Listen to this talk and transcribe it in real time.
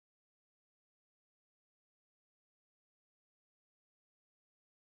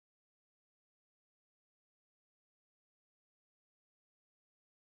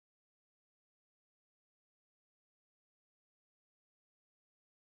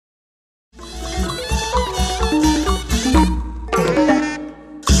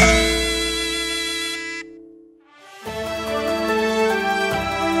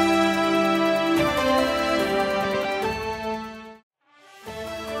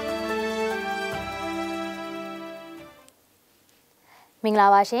မင်္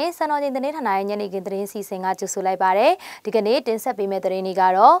ဂလာပါရှင်စံတော်ချိန်သတင်းဌာနရဲ့ညနေခင်းသတင်းစီစဉ်ကကြိုဆိုလိုက်ပါရစေဒီကနေ့တင်ဆက်ပေးမယ့်သတင်းတွေက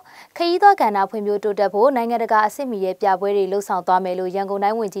တော့ခရီးသွားကဏ္ဍဖွံ့ဖြိုးတိုးတက်ဖို့နိုင်ငံတကာအဆင့်မီရဲ့ပြပွဲတွေလှုပ်ဆောင်သွားမယ်လို့ရန်ကုန်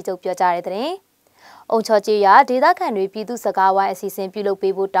တိုင်းဝန်ကြီးချုပ်ပြောကြားတဲ့သတင်းအုံချော်ကျေးရွာဒေသခံတွေပြည်သူစကားဝိုင်းအစီအစဉ်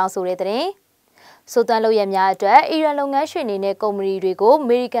ပြုလုပ်ပေးဖို့တောင်းဆိုတဲ့သတင်းစိုးသွမ်းလုပ်ရများအတွက်အီရန်လုပ်ငန်းရှင်တွေနဲ့ကုမ္ပဏီတွေကို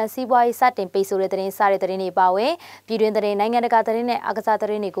အမေရိကန်စီးပွားရေးစတင်ပိတ်ဆို့တဲ့သတင်းစတဲ့သတင်းတွေပါဝင်ပြည်တွင်းသတင်းနိုင်ငံတကာသတင်းနဲ့အားကစား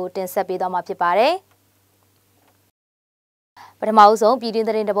သတင်းတွေကိုတင်ဆက်ပေးသွားမှာဖြစ်ပါတယ်ပထမဆုံးပြည်တွင်း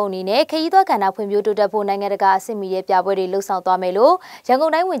သတင်းတပုတ်အနေနဲ့ခရီးသွားကဏ္ဍဖွံ့ဖြိုးတိုးတက်ဖို့နိုင်ငံတကာအဆင့်မီရဲ့ပြပွဲတွေလှုပ်ဆောင်သွားမယ်လို့ရန်ကု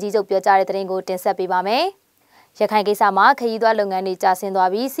န်တိုင်းဝန်ကြီးချုပ်ပြောကြားတဲ့သတင်းကိုတင်ဆက်ပေးပါမယ်။ရခိုင်ကိစ္စမှာခရီးသွားလုပ်ငန်းတွေကျဆ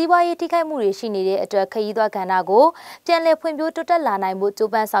င်းသွားပြီးစီးပွားရေးထိခိုက်မှုတွေရှိနေတဲ့အတွက်ခရီးသွားကဏ္ဍကိုပြန်လည်ဖွံ့ဖြိုးတိုးတက်လာနိုင်ဖို့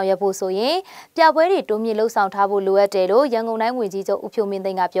ကြိုးပမ်းဆောင်ရွက်ဖို့ဆိုရင်ပြပွဲတွေတိုးမြင့်လှုပ်ဆောင်ထားဖို့လိုအပ်တယ်လို့ရန်ကုန်တိုင်းဝန်ကြီးချုပ်ဦးဖြိုးမ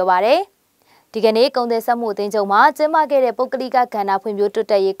င်းသိန်းကပြောပါရယ်။ဒီကနေ့ကုန်သည်စက်မှုအသင်းချုပ်မှာကျင်းပခဲ့တဲ့ပုဂ္ဂလိကကဏ္ဍဖွံ့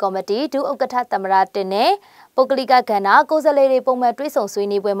ဖြိုးတိုးတက်ရေးကော်မတီဒုဥက္ကဋ္ဌသမရတင်နဲ့ပုဂ္ဂလိကကဏ္ဍကိုယ်စားလှယ်တွေပုံမှန်တွဲဆုံဆွေး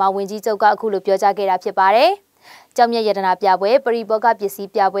နွေးပွဲမှာဝန်ကြီးချုပ်ကအခုလိုပြောကြားခဲ့တာဖြစ်ပါတယ်။ကျောင်းမြတ်ရတနာပြပွဲပရိဘောဂပစ္စည်း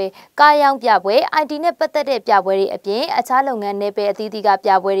ပြပွဲကားရောင်းပြပွဲ IT နဲ့ပတ်သက်တဲ့ပြပွဲတွေအပြင်အခြားလုပ်ငန်းတွေပဲအသီးသီး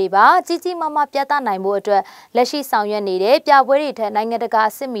ကပြပွဲတွေပါကြီးကြီးမားမားပြသနိုင်ဖို့အတွက်လက်ရှိဆောင်ရွက်နေတဲ့ပြပွဲတွေထက်နိုင်ငံ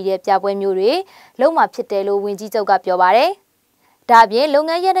တကာအဆင့်မီတဲ့ပြပွဲမျိုးတွေလုံးဝဖြစ်တယ်လို့ဝန်ကြီးချုပ်ကပြောပါတယ်။ဒါပြင်လုပ်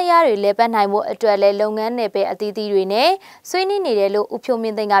ငန်းရတရာတွေလဲပတ်နိုင်မှုအတွက်လည်းလုပ်ငန်းနယ်ပယ်အသီးသီးတွေနဲ့ဆွေးနွေးနေတယ်လို့ဦးဖြိုး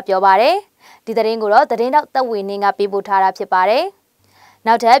မင်းသိန်းကပြောပါတယ်။ဒီသတင်းကိုတော့သတင်းတောက်သက်ဝေနှင်းကပေးပို့ထားတာဖြစ်ပါတယ်။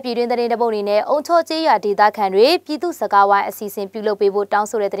နောက်ထပ်ပြည်တွင်းသတင်းတပုတ်အနေနဲ့အုံချော်ကျေးရွာဒေသခံတွေပြည်သူစကားဝိုင်းအစီအစဉ်ပြုလုပ်ပေးဖို့တော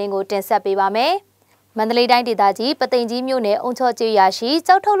င်းဆိုတဲ့သတင်းကိုတင်ဆက်ပေးပါမယ်။မန္တလေးတိုင်းဒေသကြီးပသိမ်ကြီးမြို့နယ်အုံချော်ကျေးရွာ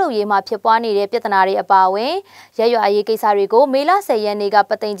ရှိကြောက်ထုတ်လုပ်ရေးမှာဖြစ်ပွားနေတဲ့ပြဿနာတွေအပါအဝင်ရရွာအရေးကိစ္စတွေကိုမေလ10ရက်နေ့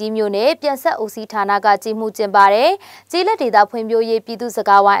ကပသိမ်ကြီးမြို့နယ်ပြန်ဆက်ဦးစီးဌာနကကြီးမှုကျင်းပါတယ်။ကျေးလက်ဒေသဖွံ့ဖြိုးရေးပြည်သူ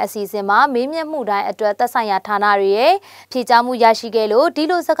စကားဝိုင်းအစီအစဉ်မှာမေးမြန်းမှုတိုင်းအတွက်သက်ဆိုင်ရာဌာနတွေရဲ့ဖြေကြားမှုရရှိခဲ့လို့ဒီ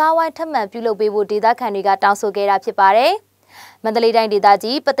လိုစကားဝိုင်းထပ်မံပြုလုပ်ပေးဖို့ဒေသခံတွေကတောင်းဆိုခဲ့တာဖြစ်ပါတယ်။မန္တလေးတိုင်းဒေသ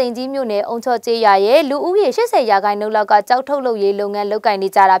ကြီးပသိမ်ကြီးမြို့နယ်အုံချော်ကျေးရွာရဲ့လူဦးရေ80ရာခိုင်နှုန်းလောက်ကကြောက်ထုတ်လုပ်ရေးလုပ်ငန်းလုပ်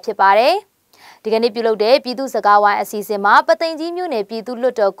ကိုင်နေကြတာဖြစ်ပါတယ်။ဒီကနေ့ပြုလုပ်တဲ့ပြည်သူစကားဝိုင်းအစီအစဉ်မှာပသိမ်ကြီးမြို့နယ်ပြည်သူ့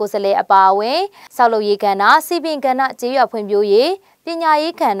လွှတ်တော်ကိုယ်စားလှယ်အပါအဝင်ဆောက်လုပ်ရေးကဏ္ဍစီပင်ကဏ္ဍကျေးရွာဖွံ့ဖြိုးရေး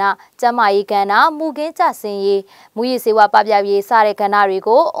ပညာရေးကဏ္ဍကျန်းမာရေးကဏ္ဍမူခင်းကြဆင်းရေးမူရည်စေဝါပပျောက်ရေးစတဲ့ကဏ္ဍ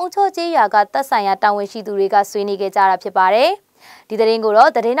တွေကိုအုံချော်ကျေးရွာကသက်ဆိုင်ရာတာဝန်ရှိသူတွေကဆွေးနွေးခဲ့ကြတာဖြစ်ပါတယ်။ဒီသတင်းကိုတော့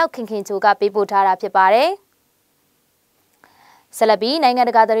သတင်းနောက်ခင်ချိုကပေးပို့ထားတာဖြစ်ပါတယ်။ဆက်လက်ပြီး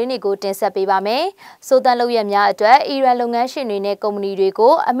နိုင်ငံတကာသတင်းတွေကိုတင်ဆက်ပေးပါမယ်။စိုးတန်းလုပ်ရများအတွက်အီရန်လုပ်ငန်းရှင်တွေနဲ့ကုမ္ပဏီတွေကို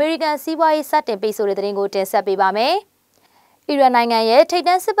အမေရိကန်စီးပွားရေးစတင်ပိတ်ဆို့တဲ့သတင်းကိုတင်ဆက်ပေးပါမယ်။အီရန်နိုင်ငံရဲ့ထိပ်တ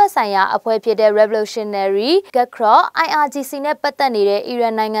န်းစစ်ဘက်ဆိုင်ရာအဖွဲ့ဖြစ်တဲ့ Revolutionary Guard Corps IRGC နဲ့ပတ်သက်နေတဲ့အီ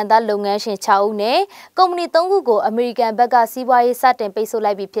ရန်နိုင်ငံသားလုပ်ငန်းရှင်6ဦးနဲ့ကုမ္ပဏီ3ခုကိုအမေရိကန်ဘက်ကစီးပွားရေးစ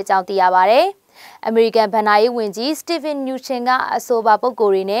တင်ပိတ်ဆို့လိုက်ပြီးဖြစ်ကြောင်းသိရပါဗျ။အမေရိကန်ဗဏ္ဍာရေးဝန်ကြီးစတီဗင်နျူချင်ကအဆိုပါပုဂ္ဂို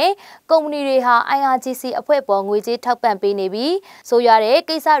လ်တွေနဲ့ကုမ္ပဏီတွေဟာ IRGC အဖွဲ့ပေါ်ငွေကြေးထောက်ပံ့ပေးနေပြီးဆိုရတဲ့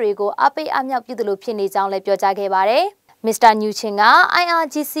ကိစ္စတွေကိုအပိတ်အမြောက်ပြုသလိုဖြစ်နေကြောင်းလည်းပြောကြားခဲ့ပါတယ်။မစ္စတာနျူချင်က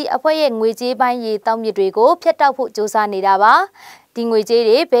IRGC အဖွဲ့ရဲ့ငွေကြေးပိုင်းရေးတောင်းမြစ်တွေကိုဖျက်တောက်ဖို့စ조사နေတာပါ။ဒီ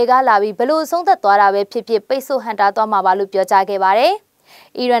ငွေကြေးတွေဘယ်ကလာပြီးဘလို့ဆုံးသက်သွားတာပဲဖြစ်ဖြစ်ပိတ်ဆို့ဟန်တာသွားမှာပါလို့ပြောကြားခဲ့ပါတယ်။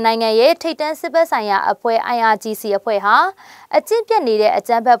အီရန်နိုင်ငံရဲ့ထိပ်တန်းစစ်ဘက်ဆိုင်ရာအဖွဲ့ IRGC အဖွဲ့ဟာအကျင့်ပြတ်နေတဲ့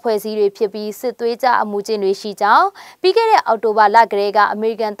အကြမ်းဖက်ဖွဲ့စည်းတွေဖြစ်ပြီးစစ်သွေးကြအမှုကျင့်တွေရှိကြောင်းပြီးခဲ့တဲ့အောက်တိုဘာလကတည်းက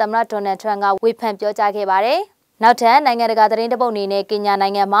အမေရိကန်သမ္မတဒေါ်နယ်ထရန့်ကဝေဖန်ပြောကြားခဲ့ပါတယ်။နောက်ထပ်နိုင်ငံတကာသတင်းတပုတ်အနေနဲ့ကင်ညာနို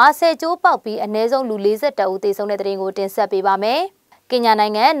င်ငံမှာဆယ်ကျိုးပေါက်ပြီးအနည်းဆုံးလူ42ဦးသေဆုံးတဲ့သတင်းကိုတင်ဆက်ပေးပါမယ်။ကင်ညာနို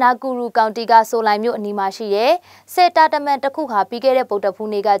င်ငံနာကူရူကောင်တီကဆိုလိုင်မြို့အနီးမှာရှိတဲ့ဆယ်တာတမန်တစ်ခုဟာပြီးခဲ့တဲ့ဗုဒ္ဓဖူး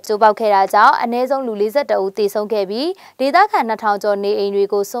နေ့ကကျိုးပေါက်ခဲ့တာကြောင့်အနည်းဆုံးလူ42ဦးသေဆုံးခဲ့ပြီးဒေသခံ2000ကျော်နေအိမ်တွေ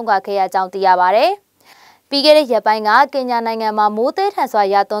ကိုဆုံးခွာခဲ့ရကြောင်းသိရပါဗျ။ပြီးခဲ့တဲ့ရက်ပိုင်းကကင်ညာနိုင်ငံမှာမိုးသေးထန်စွာ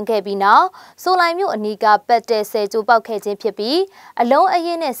ရွာသွန်းခဲ့ပြီးနောက်ဆိုလိုင်မြို့အနီးကပတ်တဲ့ဆယ်ကျိုးပေါက်ခဲ့ခြင်းဖြစ်ပြီးအလုံးအရ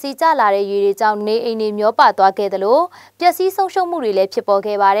င်နဲ့စီးကျလာတဲ့ရေတွေကြောင့်နေအိမ်တွေမျောပါသွားခဲ့သလိုပျက်စီးဆုံးရှုံးမှုတွေလ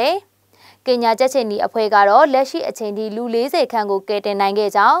ည်းဖြစ်ပေါ်ခဲ့ပါတယ်။ကင်ညာကြက်ချင်ဒီအဖွဲ့ကတော့လက်ရှိအချိန်ထိလူ40ခန့်ကိုကယ်တင်နိုင်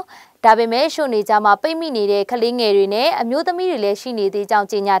ခဲ့ကြောင်းဒါပေမဲ့ရှုံနေကြမှာပိတ်မိနေတဲ့ကလေးငယ်တွေနဲ့အမျိုးသမီးတွေလည်းရှိနေသေးကြောင်း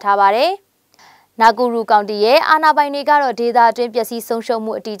ကြေညာထားပါတယ်။နာကူရူကောင်တီရဲ့အာဏာပိုင်တွေကတော့ဒေသအတွင်းပျက်စီးဆုံးရှုံး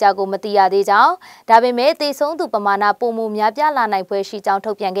မှုအတိအကျကိုမသိရသေးကြောင်းဒါပေမဲ့သေဆုံးသူပမာဏပိုမိုများပြားလာနိုင်ဖွယ်ရှိကြောင်း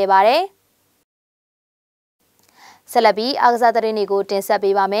ထုတ်ပြန်ခဲ့ပါတယ်။ဆက်လက်ပြီးအားကစားသတင်းတွေကိုတင်ဆက်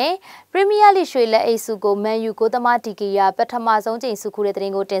ပေးပါမယ်။ပရီးမီးယားလိရွှေလက်အိတ်စုကိုမန်ယူကိုသမားဒီဂီယာပထမဆုံးချိန်စုခုတဲ့သ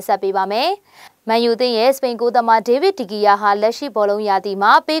တင်းကိုတင်ဆက်ပေးပါမယ်။မန်ယူသင်းရဲ့စပိန်ကိုသမားဒေးဗစ်ဒီဂီယာဟာလက်ရှိ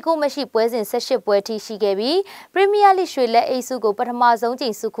ဘောလုံးရာသီမှာပေးကိုမရှိပွဲစဉ်18ပွဲထိရှိခဲ့ပြီးပရီးမီးယားလိရွှေလက်အိတ်စုကိုပထမဆုံး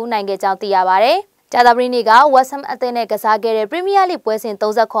ချိန်စုခုနိုင်ခဲ့ကြောင်းသိရပါဗျ။ကြာသပတေးနေ့ကဝက်ဆမ်အသင်းနဲ့ကစားခဲ့တဲ့ပရီးမီးယားလိပွဲစဉ်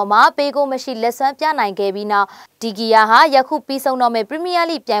30ခေါ်မှာပေးကိုမရှိလက်စွမ်းပြနိုင်ခဲ့ပြီးနောက်ဒီဂီယာဟာယခုပြီးဆုံးတော့မဲ့ပရီးမီးယား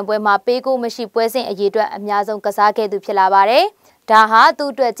လိပြိုင်ပွဲမှာပေးကိုမရှိပွဲစဉ်အရေးအတွက်အများဆုံးကစားခဲ့သူဖြစ်လာပါတယ်။ ဒါဟာသူ့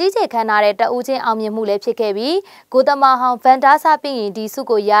အတွက်ကြီးကျယ်ခမ်းနားတဲ့တဦးချင်းအောင်မြင်မှုလည်းဖြစ်ခဲ့ပြီးကိုသမားဟောင်းဗန်ဒါဆာပြီးရင်ဒီစု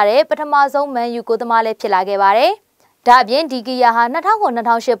ကိုရတဲ့ပထမဆုံးမန်ယူကိုသမားလည်းဖြစ်လာခဲ့ပါတယ်။ဒါအပြင်ဒီကီယာဟာ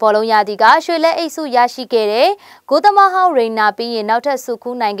2009-2008ဘောလုံးရာသီကရွှေလက်အိတ်စုရရှိခဲ့တဲ့ကိုသမားဟောင်းရိန်နာပြီးရင်နောက်ထပ်စု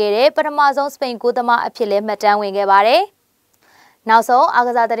ခူးနိုင်ခဲ့တဲ့ပထမဆုံးစပိန်ကိုသမားအဖြစ်လည်းမှတ်တမ်းဝင်ခဲ့ပါတယ်။နောက်ဆုံးအားက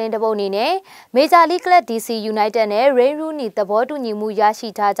စားသတင်းတပုတ်အနေနဲ့မေဂျာလိကလပ် DC United နဲ့ Wayne Rooney သဘောတူညီမှုရရှိ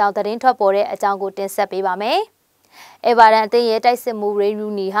ထားကြောင်းသတင်းထွက်ပေါ်တဲ့အကြောင်းကိုတင်ဆက်ပေးပါမယ်။ အေဗာတန်အသင်းရဲ့တိုက်စစ်မှုရေရူ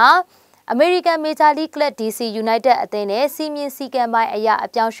နီဟာအမေရိကန်မေဂျာလိကလပ် DC United အသင်းနဲ့စီမင်းစီကံပိုင်းအရာအ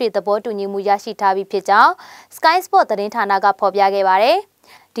ပြောင်းရွှေ့သဘောတူညီမှုရရှိထားပြီးဖြစ်ကြောင်း Sky Sport သတင်းဌာနကဖော်ပြခဲ့ပါတယ်။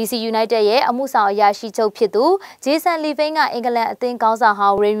 DC United ရဲ့အမှုဆောင်အရာရှိချုပ်ဖြစ်သူဂျေဆန်လီဗိန်းကအင်္ဂလန်အသင်းခေါင်းဆောင်ဟော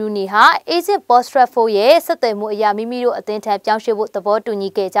င်းရေရူနီဟာအေဂျစ်ဘော့စထရက်ဖို့ရဲ့ဆက်သွယ်မှုအရာမိမိတို့အသင်းထံပြောင်းရွှေ့ဖို့သဘောတူညီ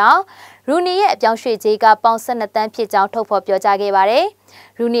ခဲ့ကြောင်းရူနီရဲ့အပြောင်းရွှေ့ကြေးကပေါင်12တန်းဖြစ်ကြောင်းထုတ်ဖော်ပြောကြားခဲ့ပါတယ်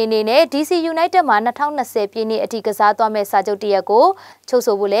။ရူနီအနေနဲ့ DC United မှာ2020ပြည့်နှစ်အထိကစားသွားမဲ့စာချုပ်တရက်ကိုချုပ်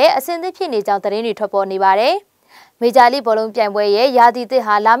ဆိုဖို့လည်းအဆင်သင့်ဖြစ်နေကြောင်းသတင်းတွေထွက်ပေါ်နေပါတယ်။မေဂျာလိဘောလုံးပြိုင်ပွဲရဲ့ရာသီသစ်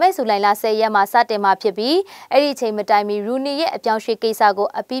ဟာလာမယ့်ဇူလိုင်လ10ရက်မှာစတင်မှာဖြစ်ပြီးအဲ့ဒီအချိန်မတိုင်မီရူနီရဲ့အပြောင်းရွှေ့ကိစ္စကို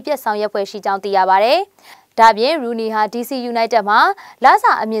အပြီးပြတ်ဆောင်ရွက်ဖွယ်ရှိကြောင်းသိရပါတယ်။ဒါပြင်ရူနီဟာ DC United မှာလ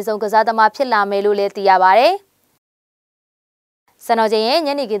စာအမြင့်ဆုံးကစားသမားဖြစ်လာမယ်လို့လည်းသိရပါတယ်။စံတော်ချိန်ရဲ့ည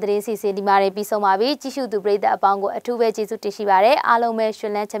နေခင်းသတင်းစီစဉ်ဒီမှာပြီးဆုံးပါပြီ။ကြည့်ရှုသူပရိသတ်အပေါင်းကိုအထူးပဲကျေးဇူးတင်ရှိပါတယ်။အားလုံးပဲရှ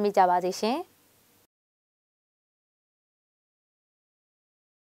င်လန်းချမ်းမြေ့ကြပါစေရှင်။